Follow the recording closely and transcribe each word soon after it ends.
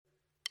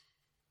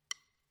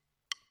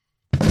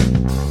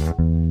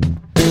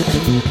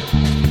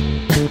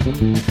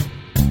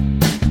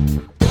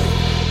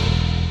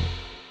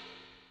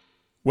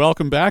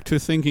Welcome back to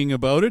Thinking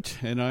About It,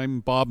 and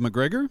I'm Bob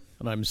McGregor.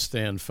 And I'm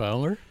Stan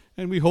Fowler.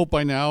 And we hope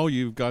by now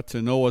you've got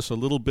to know us a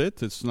little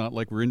bit. It's not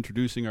like we're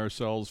introducing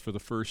ourselves for the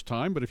first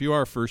time, but if you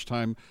are a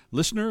first-time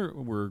listener,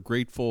 we're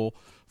grateful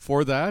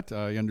for that.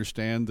 I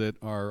understand that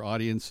our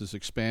audience is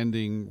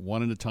expanding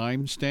one at a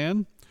time,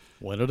 Stan.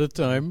 One at a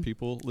time.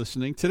 People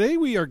listening. Today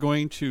we are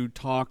going to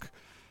talk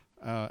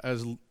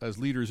as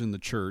leaders in the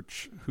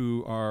church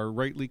who are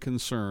rightly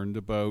concerned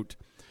about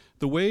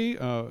the way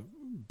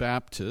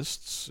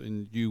Baptists,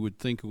 and you would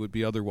think it would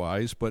be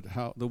otherwise, but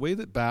how the way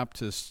that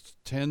Baptists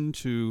tend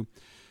to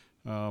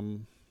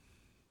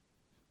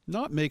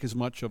not make as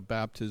much of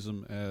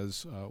baptism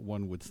as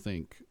one would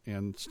think.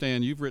 And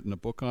Stan, you've written a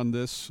book on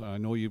this. I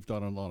know you've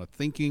done a lot of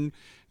thinking,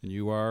 and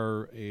you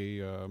are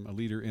a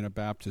leader in a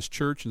Baptist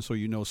church, and so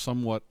you know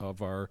somewhat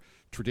of our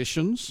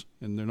traditions,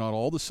 and they're not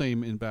all the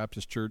same in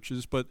Baptist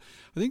churches, but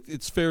I think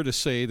it's fair to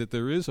say that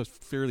there is a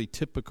fairly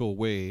typical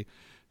way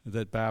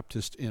that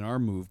Baptists in our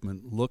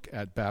movement look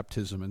at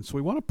baptism, and so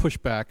we want to push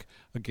back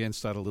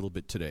against that a little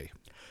bit today.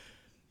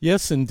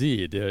 Yes,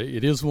 indeed.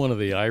 It is one of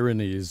the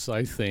ironies,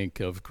 I think,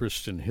 of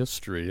Christian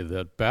history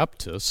that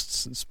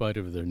Baptists, in spite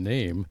of their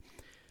name,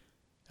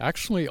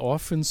 actually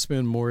often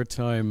spend more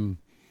time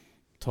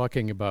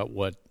talking about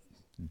what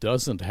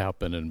doesn't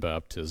happen in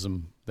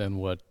baptism than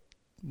what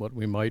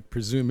we might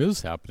presume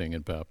is happening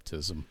in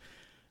baptism.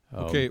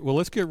 Okay, well,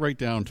 let's get right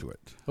down to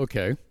it.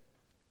 Okay.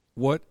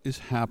 What is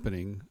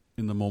happening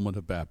in the moment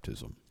of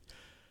baptism?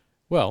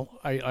 Well,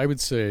 I would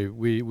say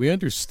we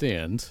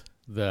understand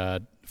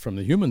that from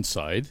the human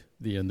side,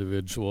 the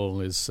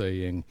individual is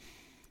saying,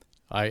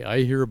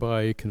 I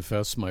hereby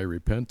confess my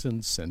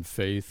repentance and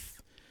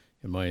faith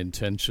in my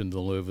intention to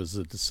live as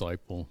a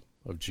disciple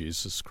of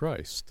Jesus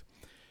Christ.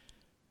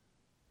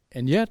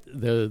 And yet,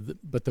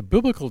 but the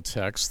biblical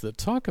texts that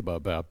talk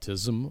about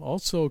baptism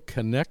also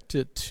connect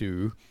it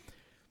to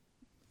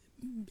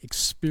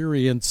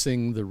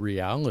experiencing the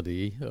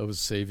reality of a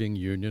saving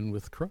union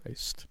with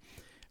Christ.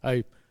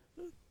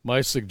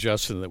 My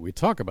suggestion that we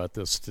talk about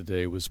this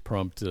today was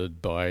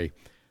prompted by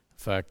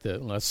the fact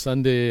that last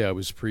Sunday I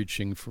was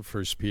preaching for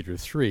 1 Peter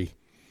 3,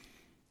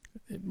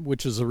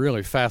 which is a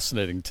really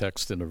fascinating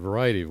text in a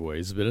variety of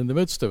ways, but in the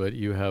midst of it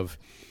you have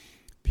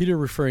Peter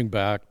referring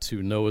back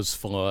to Noah's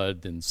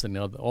flood and saying,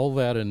 now all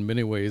that in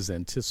many ways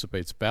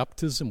anticipates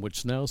baptism,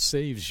 which now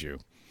saves you.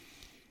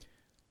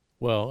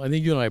 Well, I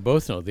think you and I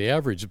both know the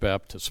average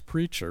Baptist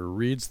preacher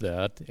reads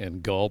that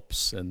and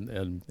gulps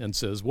and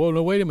says, whoa,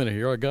 no, wait a minute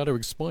here, I got to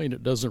explain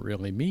it doesn't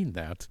really mean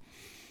that.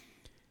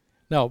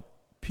 Now,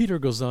 Peter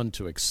goes on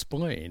to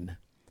explain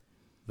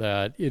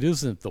that it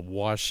isn't the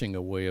washing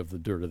away of the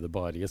dirt of the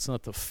body. It's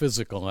not the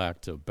physical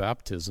act of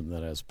baptism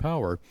that has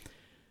power,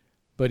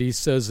 but he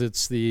says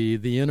it's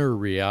the inner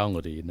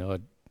reality. Now,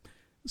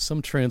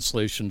 some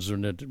translations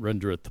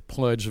render it the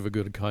pledge of a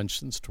good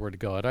conscience toward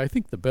God. I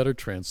think the better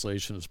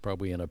translation is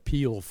probably an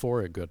appeal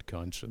for a good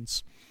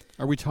conscience.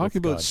 Are we talking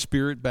about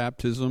spirit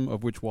baptism,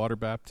 of which water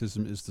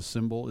baptism is the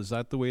symbol? Is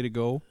that the way to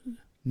go?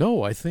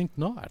 No, I think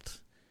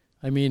not.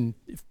 I mean,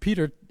 if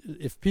Peter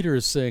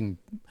is saying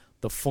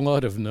the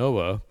flood of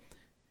Noah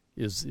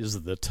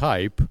is the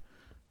type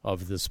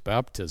of this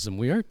baptism,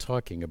 we aren't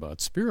talking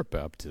about spirit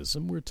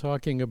baptism. We're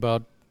talking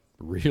about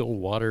real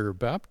water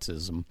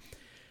baptism.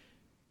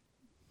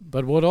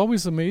 But what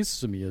always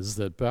amazes me is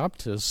that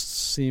Baptists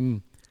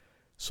seem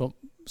so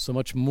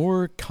much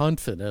more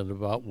confident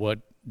about what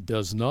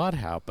does not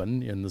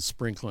happen in the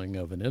sprinkling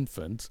of an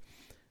infant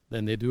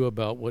than they do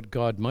about what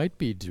God might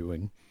be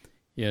doing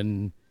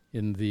in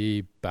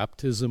the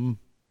baptism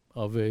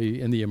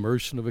in the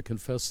immersion of a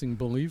confessing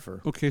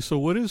believer. Okay, so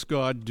what is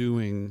God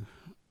doing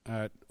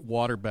at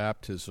water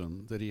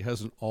baptism that he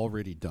hasn't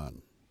already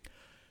done?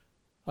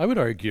 I would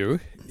argue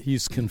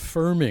he's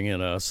confirming in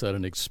us at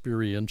an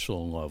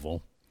experiential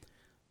level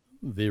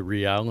the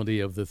reality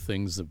of the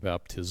things that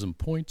baptism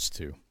points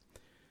to.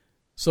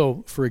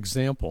 So, for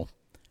example,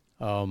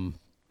 on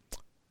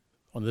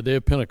the day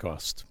of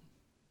Pentecost,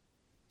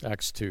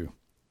 Acts 2,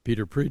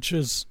 Peter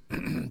preaches,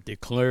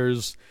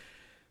 declares,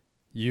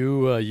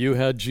 you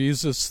had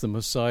Jesus, the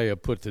Messiah,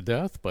 put to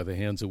death by the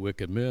hands of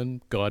wicked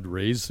men. God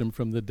raised him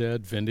from the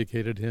dead,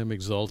 vindicated him,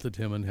 exalted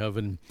him in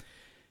heaven,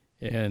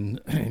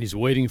 and he's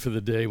waiting for the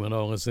day when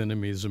all his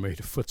enemies are made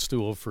a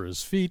footstool for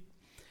his feet.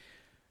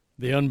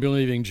 The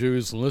unbelieving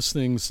Jews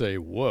listening say,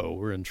 whoa,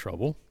 we're in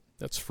trouble.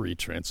 That's free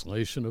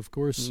translation, of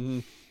course. Mm-hmm.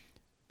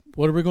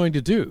 What are we going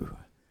to do?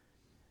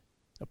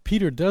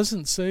 Peter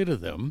doesn't say to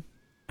them,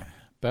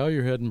 bow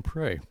your head and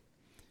pray.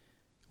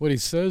 What he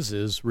says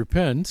is,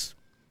 repent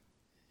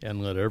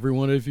and let every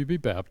one of you be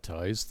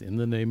baptized in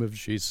the name of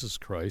Jesus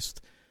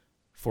Christ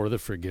for the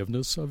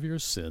forgiveness of your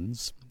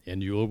sins,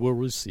 and you will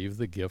receive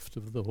the gift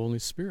of the Holy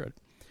Spirit.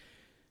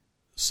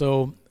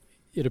 So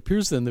it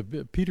appears then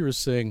that Peter is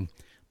saying,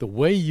 the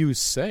way you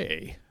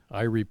say,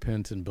 I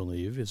repent and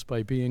believe, is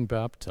by being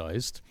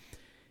baptized,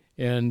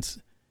 and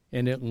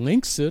it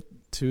links it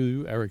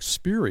to our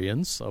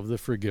experience of the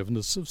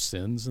forgiveness of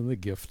sins and the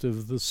gift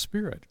of the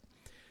Spirit.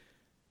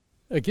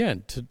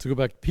 again, to go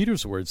back to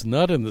Peter's words,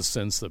 not in the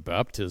sense that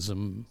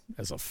baptism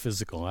as a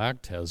physical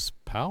act has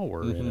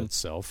power in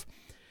itself,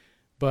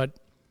 but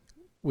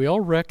we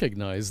all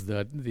recognize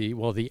that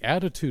the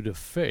attitude of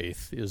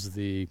faith is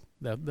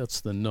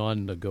that's the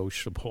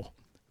non-negotiable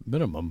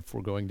minimum if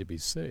we're going to be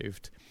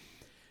saved.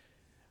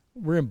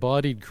 We're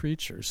embodied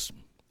creatures,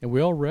 and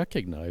we all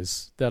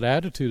recognize that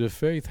attitude of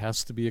faith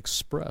has to be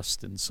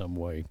expressed in some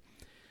way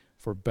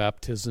for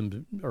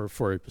baptism or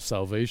for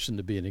salvation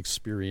to be an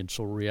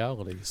experiential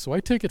reality. So I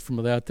take it from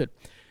that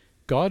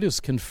God is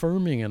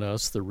confirming in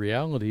us the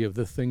reality of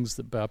the things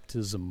that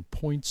baptism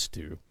points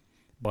to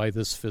by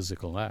this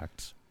physical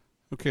act.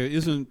 Okay,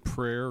 isn't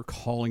prayer,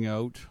 calling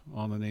out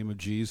on the name of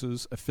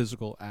Jesus, a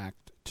physical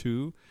act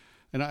too?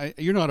 And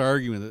you're not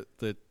arguing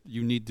that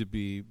you need to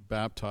be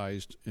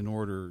baptized in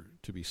order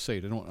to be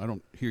saved. I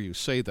don't hear you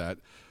say that,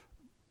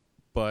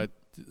 but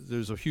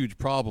there's a huge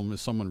problem if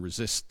someone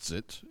resists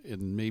it,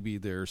 and maybe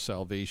their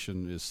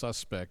salvation is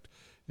suspect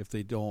if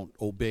they don't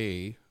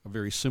obey a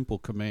very simple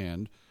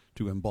command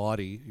to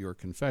embody your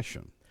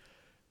confession.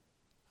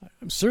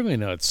 I'm certainly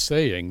not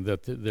saying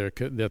that there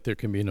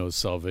can be no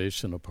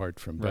salvation apart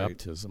from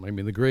baptism. I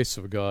mean, the grace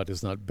of God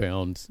is not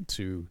bound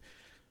to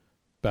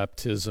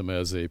baptism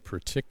as a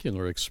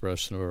particular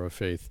expression of our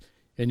faith.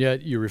 And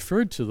yet you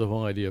referred to the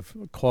whole idea of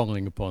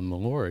calling upon the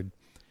Lord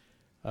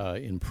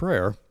in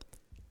prayer.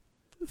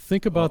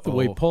 Think about the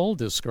way Paul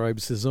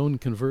describes his own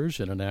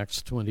conversion in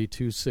Acts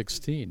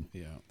 22:16.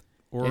 Yeah.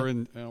 Or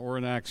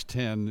in Acts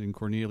 10 in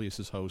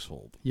Cornelius'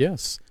 household.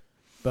 Yes.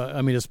 But,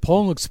 I mean, as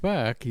Paul looks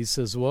back, he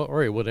says, well, all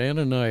right, what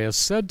Ananias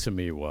said to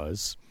me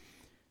was,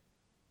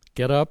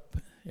 get up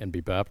and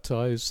be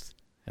baptized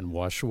and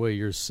wash away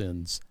your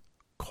sins,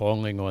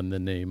 calling on the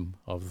name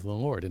of the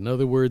Lord. In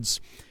other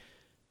words,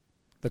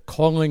 the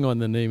calling on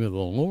the name of the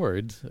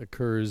Lord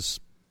occurs,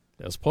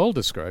 as Paul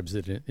describes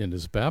it, in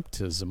his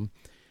baptism.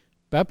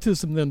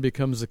 Baptism then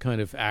becomes a kind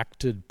of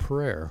acted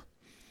prayer,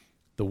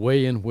 the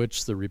way in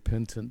which the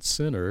repentant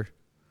sinner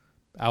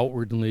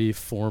outwardly,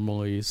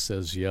 formally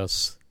says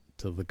yes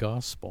to the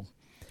gospel.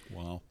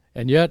 Wow.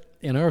 And yet,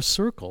 in our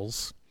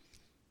circles,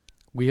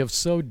 we have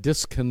so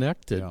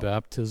disconnected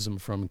baptism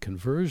from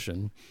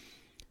conversion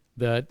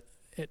that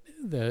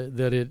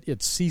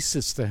it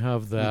ceases to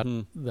have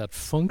that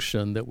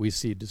function that we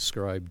see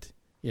described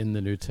in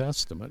the New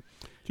Testament.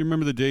 Do you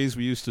remember the days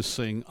we used to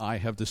sing, I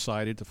have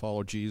decided to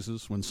follow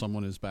Jesus when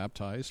someone is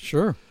baptized?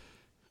 Sure.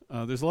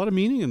 There's a lot of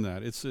meaning in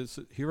that. It's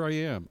here I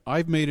am.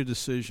 I've made a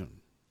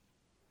decision.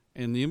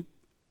 And the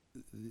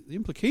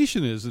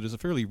implication is that it's a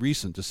fairly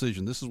recent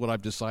decision. This is what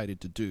I've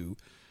decided to do,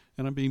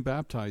 and I'm being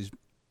baptized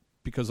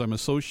because I'm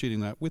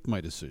associating that with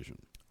my decision.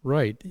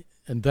 Right,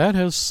 and that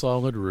has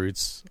solid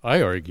roots,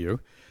 I argue,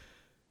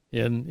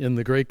 in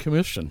the Great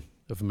Commission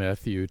of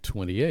Matthew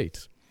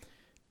 28.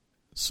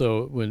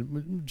 So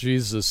when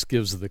Jesus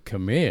gives the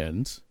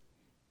command,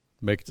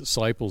 make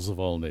disciples of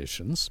all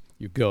nations,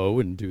 you go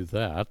and do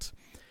that,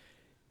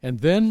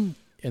 and then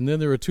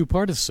there are two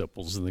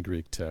participles in the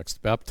Greek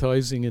text,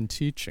 baptizing and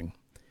teaching.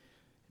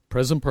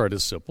 Present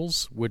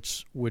participles,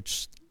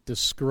 which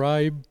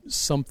describe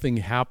something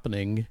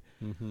happening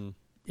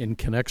in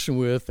connection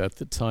with, at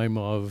the time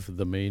of,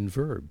 the main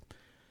verb.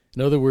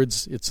 In other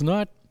words, it's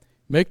not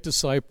make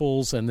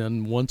disciples and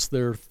then once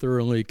they're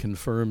thoroughly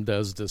confirmed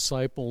as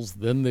disciples,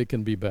 then they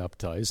can be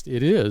baptized.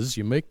 It is,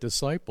 you make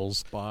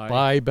disciples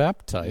by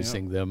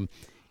baptizing them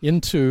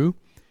into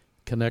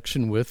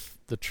connection with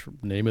the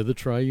name of the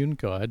triune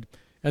God.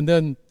 And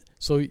then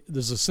so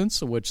there's a sense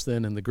in which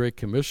then in the Great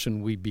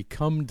Commission we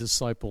become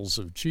disciples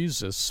of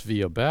Jesus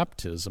via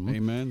baptism.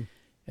 Amen.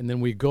 And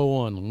then we go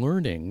on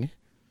learning,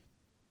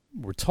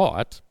 we're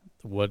taught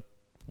what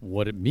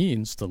it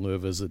means to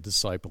live as a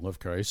disciple of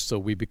Christ. So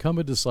we become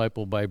a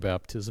disciple by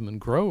baptism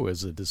and grow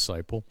as a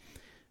disciple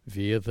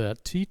via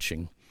that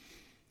teaching.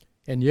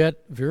 And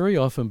yet very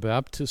often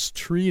Baptists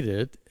treat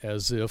it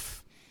as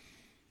if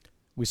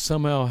we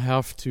somehow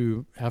have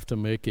to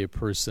make a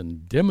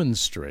person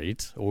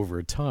demonstrate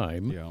over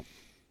time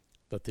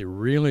that they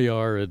really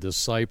are a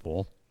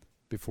disciple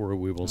before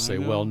we will say,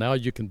 well, now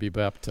you can be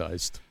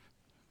baptized.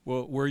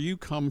 Well, where you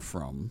come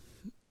from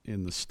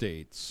in the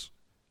States,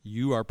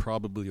 you are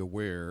probably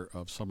aware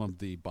of some of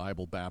the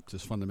Bible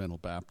Baptists, fundamental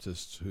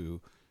Baptists,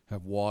 who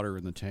have water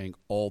in the tank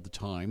all the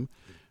time.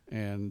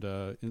 And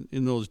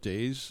in those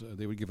days,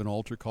 they would give an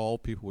altar call.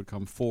 People would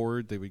come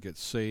forward. They would get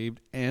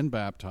saved and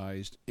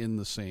baptized in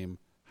the same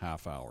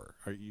half hour.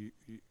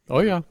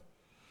 Oh, yeah.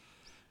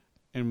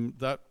 And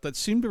that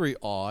seemed very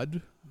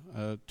odd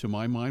to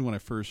my mind when I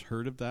first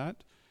heard of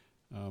that.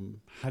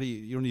 How do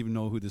you don't even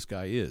know who this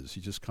guy is.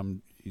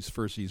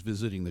 He's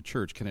visiting the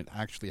church. Can it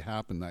actually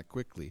happen that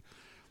quickly?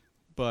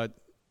 But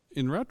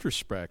in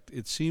retrospect,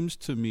 it seems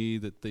to me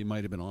that they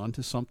might have been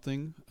onto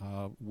something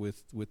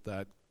with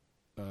that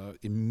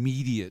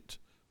immediate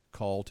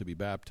call to be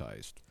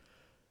baptized.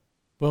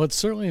 Well, it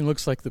certainly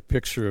looks like the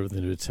picture of the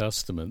New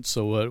Testament.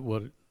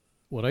 So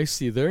what I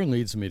see there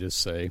leads me to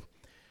say,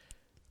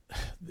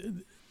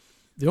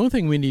 the only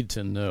thing we need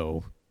to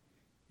know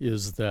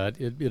is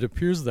that it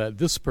appears that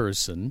this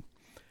person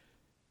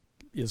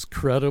is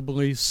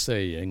credibly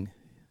saying,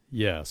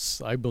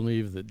 yes, I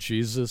believe that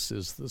Jesus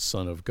is the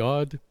Son of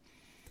God,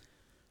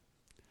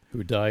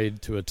 who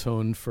died to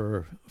atone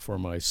for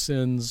my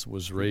sins,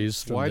 was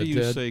raised from the dead. Why do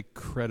you say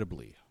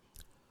credibly?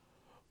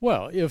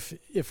 Well,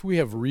 if we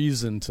have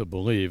reason to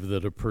believe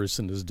that a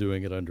person is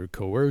doing it under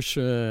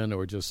coercion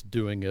or just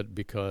doing it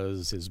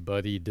because his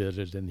buddy did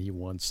it and he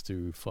wants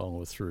to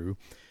follow through,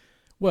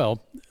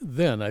 well,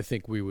 then I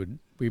think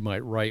we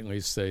might rightly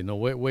say, no,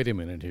 wait a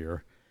minute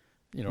here.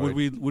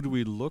 Would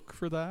we look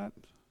for that?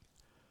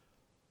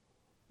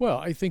 Well,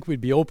 I think we'd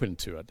be open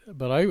to it.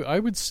 But I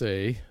would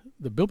say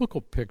the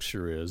biblical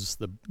picture is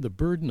the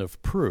burden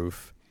of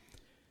proof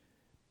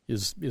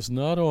is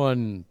not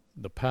on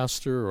the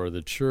pastor or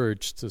the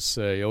church to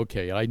say,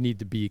 okay, I need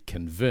to be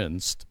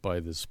convinced by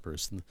this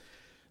person.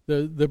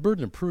 The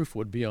burden of proof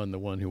would be on the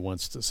one who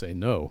wants to say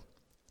no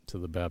to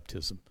the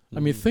baptism. Mm-hmm.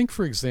 I mean, think,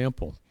 for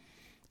example,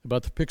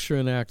 about the picture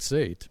in Acts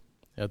 8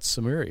 at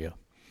Samaria.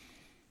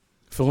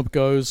 Philip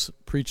goes,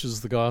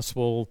 preaches the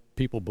gospel,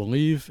 people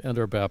believe and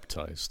are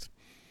baptized.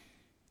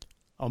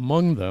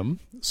 Among them,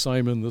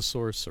 Simon the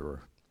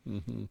sorcerer,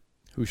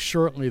 who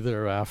shortly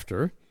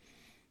thereafter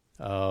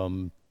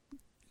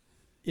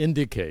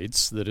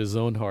indicates that his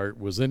own heart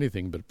was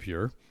anything but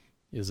pure,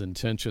 his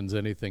intentions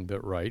anything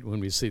but right, when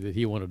we see that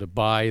he wanted to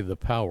buy the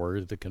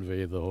power to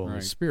convey the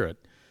Holy Spirit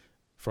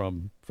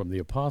from the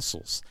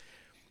apostles.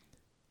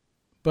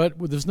 But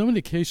there's no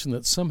indication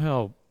that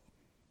somehow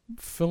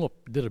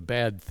Philip did a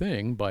bad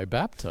thing by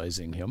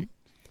baptizing him,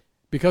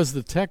 because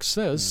the text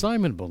says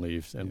Simon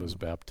believed and was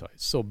baptized.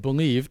 So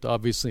believed,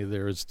 obviously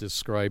there is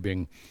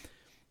describing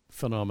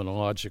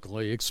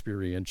phenomenologically,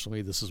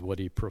 experientially, this is what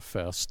he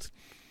professed.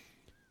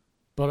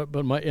 But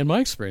in my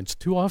experience,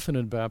 too often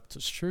in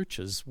Baptist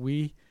churches,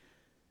 we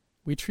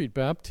treat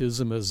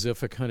baptism as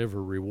if a kind of a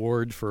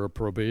reward for a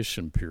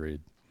probation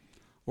period.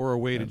 Or a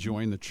way to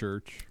join the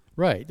church.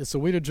 Right. It's a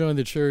way to join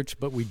the church,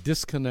 but we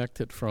disconnect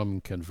it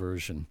from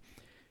conversion.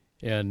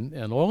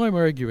 And all I'm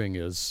arguing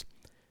is,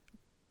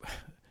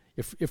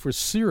 if we're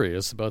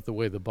serious about the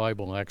way the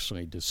Bible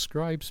actually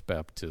describes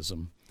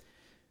baptism,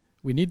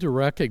 we need to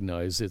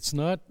recognize it's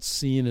not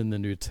seen in the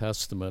New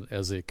Testament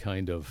as a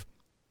kind of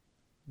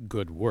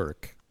good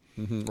work.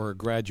 Or a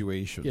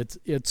graduation.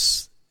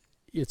 It's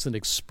an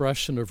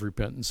expression of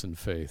repentance and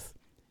faith.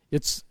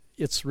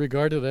 It's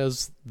regarded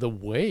as the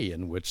way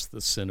in which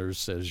the sinner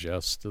says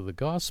yes to the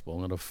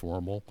gospel in a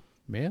formal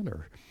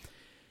manner.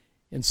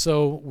 And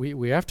so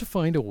we have to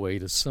find a way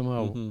to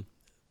somehow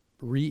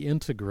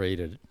reintegrate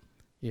it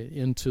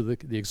into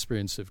the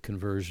experience of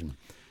conversion.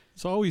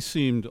 It's always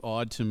seemed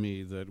odd to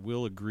me that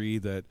we'll agree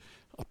that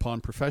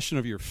upon profession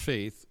of your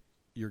faith,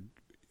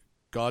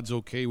 God's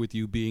okay with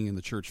you being in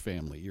the church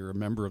family. You're a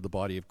member of the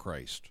body of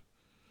Christ.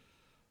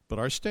 But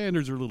our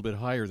standards are a little bit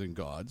higher than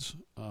God's.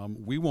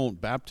 We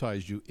won't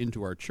baptize you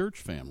into our church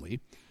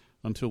family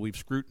until we've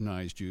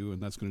scrutinized you,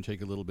 and that's going to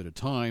take a little bit of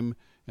time,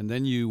 and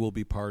then you will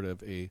be part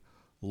of a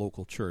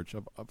local church.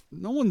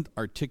 No one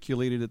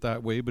articulated it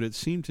that way, but it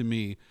seemed to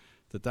me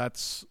that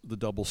that's the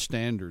double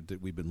standard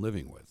that we've been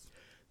living with.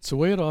 It's the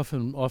way it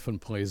often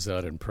plays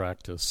out in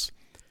practice.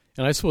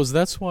 And I suppose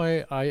that's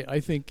why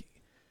I think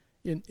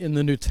in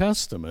the New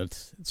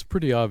Testament, it's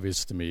pretty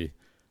obvious to me,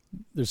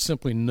 there's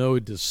simply no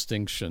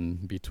distinction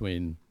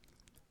between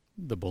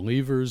the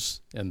believers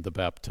and the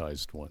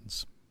baptized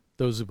ones.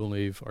 Those who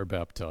believe are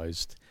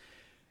baptized.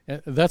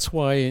 And that's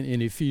why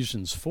in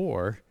Ephesians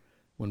 4,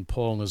 when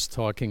Paul is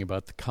talking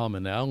about the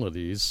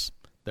commonalities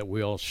that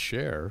we all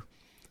share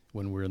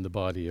when we're in the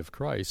body of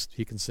Christ,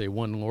 he can say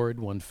one Lord,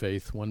 one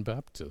faith, one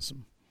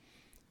baptism.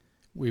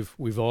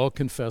 We've all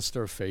confessed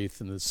our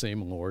faith in the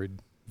same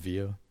Lord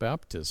via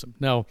baptism.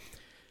 Now,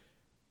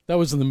 that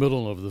was in the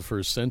middle of the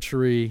first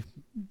century.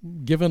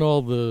 Given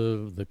all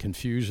the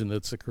confusion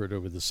that's occurred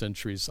over the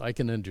centuries, I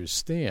can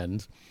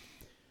understand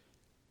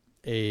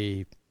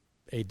a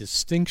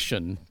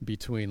distinction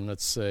between,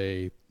 let's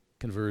say,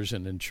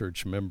 conversion and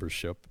church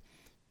membership.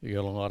 You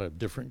got a lot of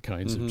different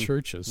kinds of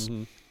churches.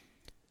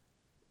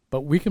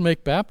 But we can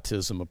make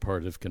baptism a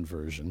part of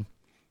conversion,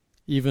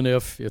 even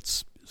if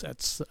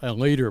that's a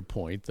later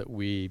point that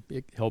we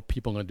help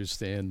people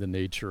understand the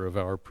nature of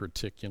our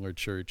particular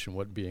church and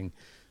what being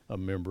a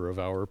member of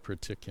our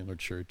particular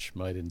church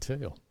might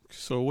entail.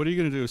 So what are you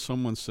going to do if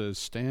someone says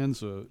Stan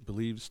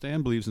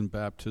believes in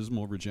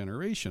baptismal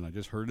regeneration? I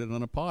just heard it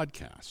on a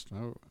podcast.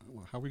 How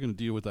are we going to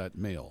deal with that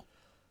mail?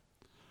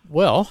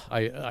 Well,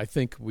 I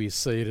think we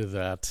say to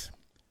that,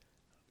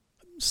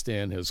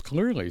 Stan has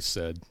clearly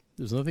said,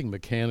 there's nothing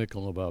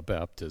mechanical about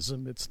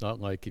baptism. It's not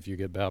like if you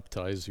get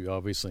baptized, you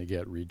obviously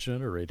get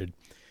regenerated.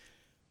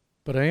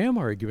 But I am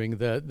arguing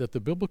that the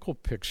biblical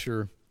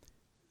picture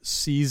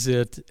sees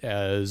it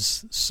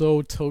as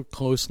so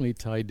closely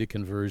tied to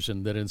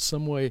conversion that in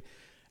some way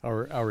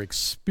our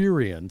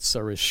experience,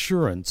 our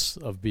assurance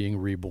of being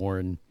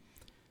reborn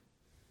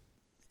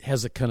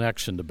has a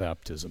connection to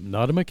baptism.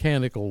 Not a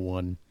mechanical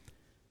one,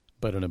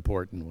 but an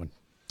important one.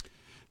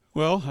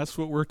 Well, that's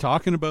what we're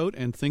talking about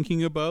and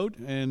thinking about,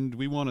 and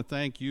we want to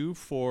thank you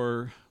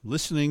for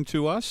listening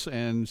to us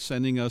and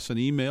sending us an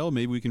email.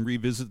 Maybe we can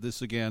revisit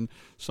this again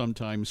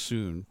sometime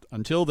soon.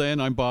 Until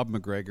then, I'm Bob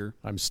McGregor.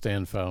 I'm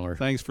Stan Fowler.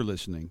 Thanks for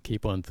listening.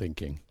 Keep on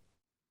thinking.